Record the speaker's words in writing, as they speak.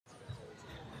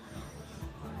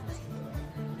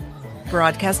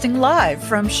Broadcasting live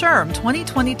from SHRM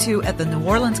 2022 at the New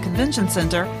Orleans Convention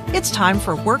Center, it's time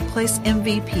for Workplace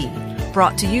MVP,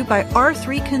 brought to you by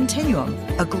R3 Continuum,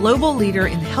 a global leader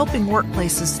in helping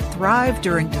workplaces thrive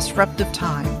during disruptive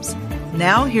times.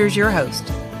 Now, here's your host.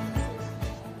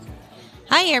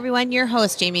 Hi, everyone. Your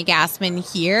host, Jamie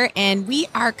Gassman here, and we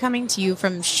are coming to you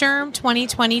from SHRM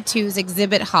 2022's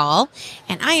exhibit hall,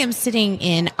 and I am sitting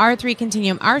in R3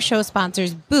 Continuum, our show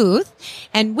sponsor's booth,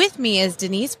 and with me is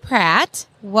Denise Pratt.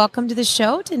 Welcome to the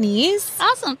show, Denise.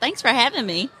 Awesome. Thanks for having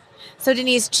me. So,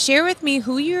 Denise, share with me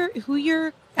who you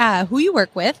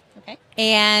work with, okay,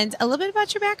 and a little bit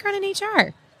about your background in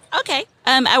HR. Okay.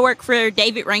 I work for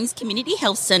David Raines Community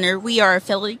Health Center. We are a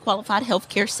federally qualified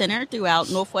healthcare center throughout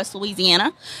Northwest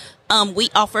Louisiana. We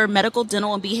offer medical,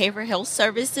 dental, and behavioral health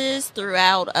services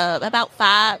throughout about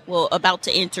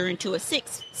to enter into a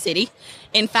sixth city,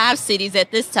 in 5 cities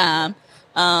at this time,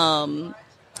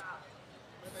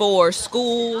 for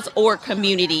schools or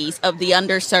communities of the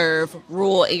underserved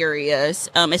rural areas.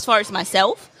 As far as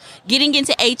myself, getting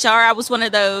into HR, I was one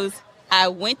of those. I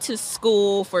went to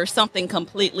school for something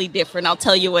completely different. I'll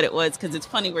tell you what it was because it's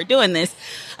funny we're doing this.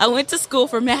 I went to school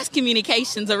for mass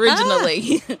communications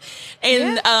originally.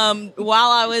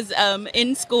 While I was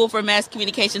in school for mass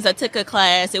communications, I took a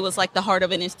class. It was like the heart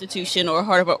of an institution or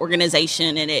heart of an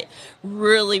organization, and it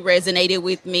really resonated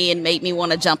with me and made me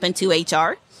want to jump into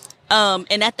HR.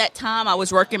 And at that time, I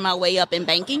was working my way up in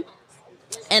banking,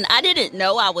 and I didn't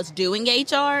know I was doing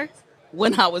HR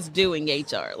when I was doing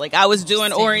HR. Like, I was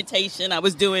doing orientation, I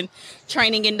was doing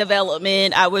training and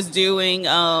development, I was doing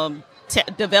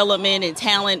development and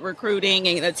talent recruiting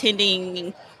and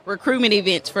attending recruitment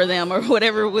events for them or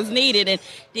whatever was needed, and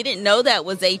didn't know that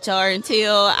was HR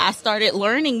until I started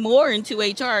learning more into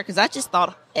HR, because I just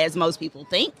thought, as most people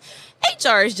think,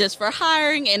 HR is just for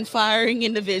hiring and firing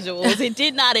individuals. It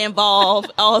did not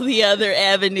involve all the other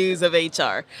avenues of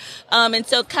HR. And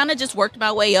so kind of just worked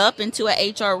my way up into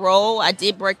an HR role. I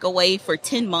did break away for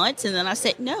 10 months, and then I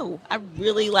said, no, I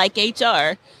really like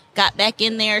HR. Got back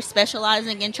in there,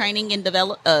 specializing in training and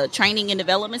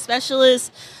development specialists.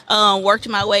 Worked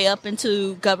my way up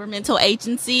into governmental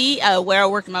agency, where I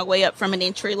worked my way up from an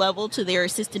entry level to their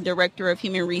assistant director of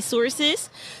human resources.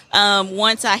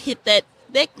 Once I hit that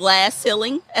glass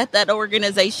ceiling at that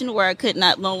organization where I could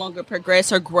no longer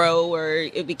progress or grow, or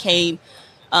it became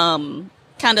kind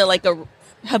of like a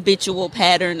habitual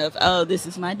pattern of, oh, this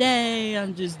is my day,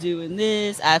 I'm just doing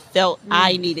this. I felt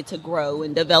I needed to grow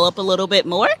and develop a little bit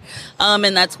more.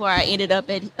 And that's where I ended up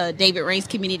at David Raines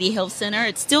Community Health Center.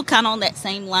 It's still kind of on that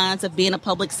same lines of being a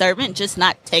public servant, just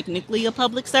not technically a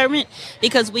public servant,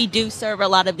 because we do serve a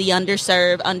lot of the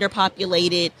underserved,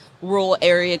 underpopulated, rural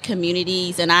area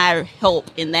communities, and I help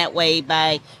in that way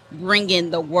by bringing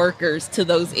the workers to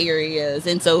those areas,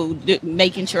 and so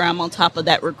making sure I'm on top of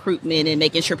that recruitment and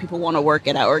making sure people want to work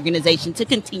at our organization to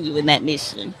continue in that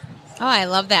mission. Oh, I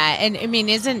love that. And I mean,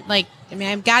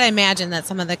 I've got to imagine that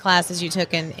some of the classes you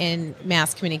took in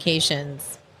mass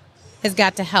communications has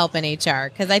got to help in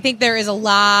HR, because I think there is a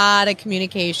lot of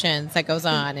communications that goes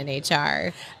on in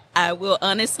HR. I will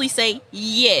honestly say,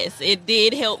 yes, it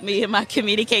did help me in my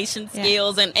communication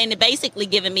skills, and it basically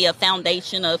given me a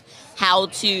foundation of how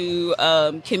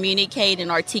to communicate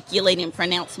and articulate and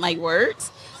pronounce my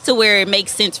words to where it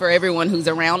makes sense for everyone who's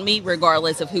around me,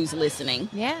 regardless of who's listening.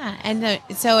 Yeah. And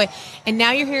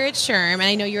now you're here at SHRM, and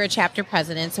I know you're a chapter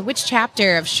president. So which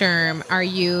chapter of SHRM are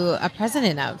you a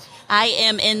president of? I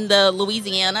am in the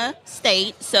Louisiana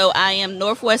state, so I am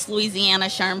Northwest Louisiana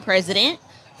SHRM president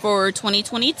for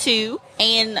 2022,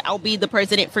 and I'll be the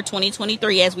president for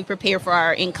 2023 as we prepare for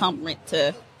our incumbent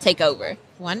to take over.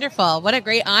 Wonderful. What a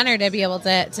great honor to be able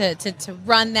to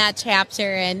run that chapter.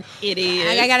 And it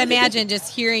is. I got to imagine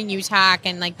just hearing you talk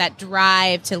and like that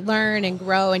drive to learn and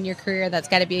grow in your career, that's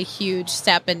got to be a huge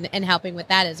step in helping with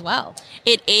that as well.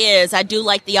 It is. I do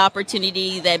like the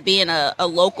opportunity that being a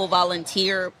local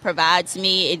volunteer provides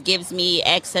me. It gives me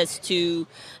access to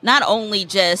not only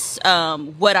just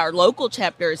what our local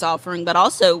chapter is offering, but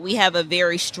also we have a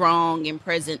very strong and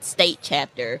present state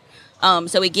chapter.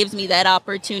 So it gives me that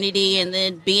opportunity, and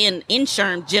then being in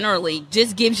SHRM generally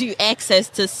just gives you access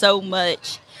to so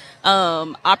much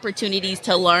opportunities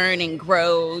to learn and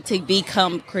grow, to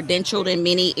become credentialed in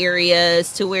many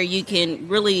areas to where you can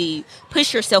really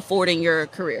push yourself forward in your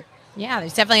career. Yeah,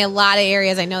 there's definitely a lot of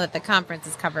areas I know that the conference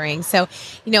is covering. So,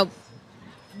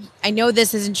 I know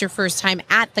this isn't your first time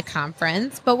at the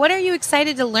conference, but what are you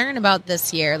excited to learn about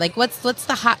this year? Like, what's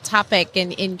the hot topic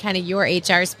in kind of your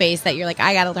HR space that you're like,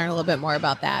 I got to learn a little bit more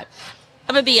about that?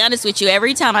 I'm going to be honest with you.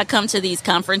 Every time I come to these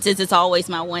conferences, it's always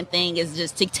my one thing is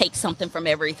just to take something from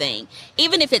everything.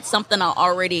 Even if it's something I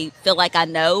already feel like I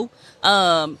know.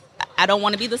 I don't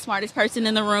want to be the smartest person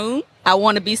in the room. I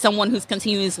want to be someone who's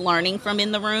continuously learning from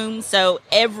in the room. So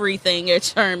everything at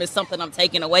SHRM is something I'm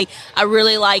taking away. I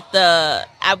really like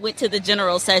I went to the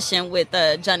general session with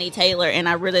Johnny Taylor, and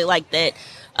I really like that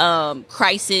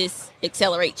crisis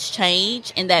accelerates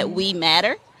change and that we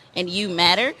matter and you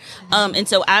matter. And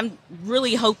so I'm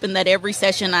really hoping that every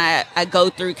session I go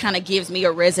through kind of gives me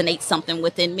or resonates something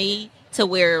within me to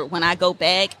where when I go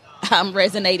back, I'm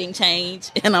resonating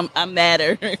change and I'm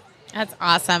matter. That's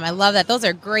awesome. I love that. Those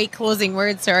are great closing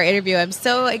words to our interview. I'm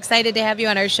so excited to have you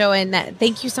on our show, and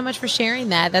thank you so much for sharing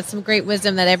that. That's some great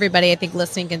wisdom that everybody, I think,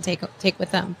 listening can take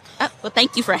with them. Well,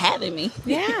 thank you for having me.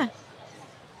 Yeah.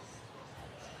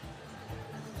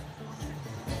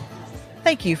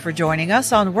 Thank you for joining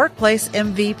us on Workplace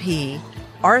MVP.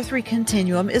 R3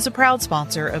 Continuum is a proud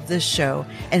sponsor of this show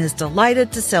and is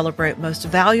delighted to celebrate most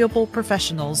valuable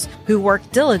professionals who work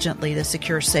diligently to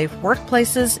secure safe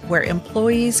workplaces where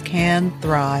employees can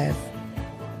thrive.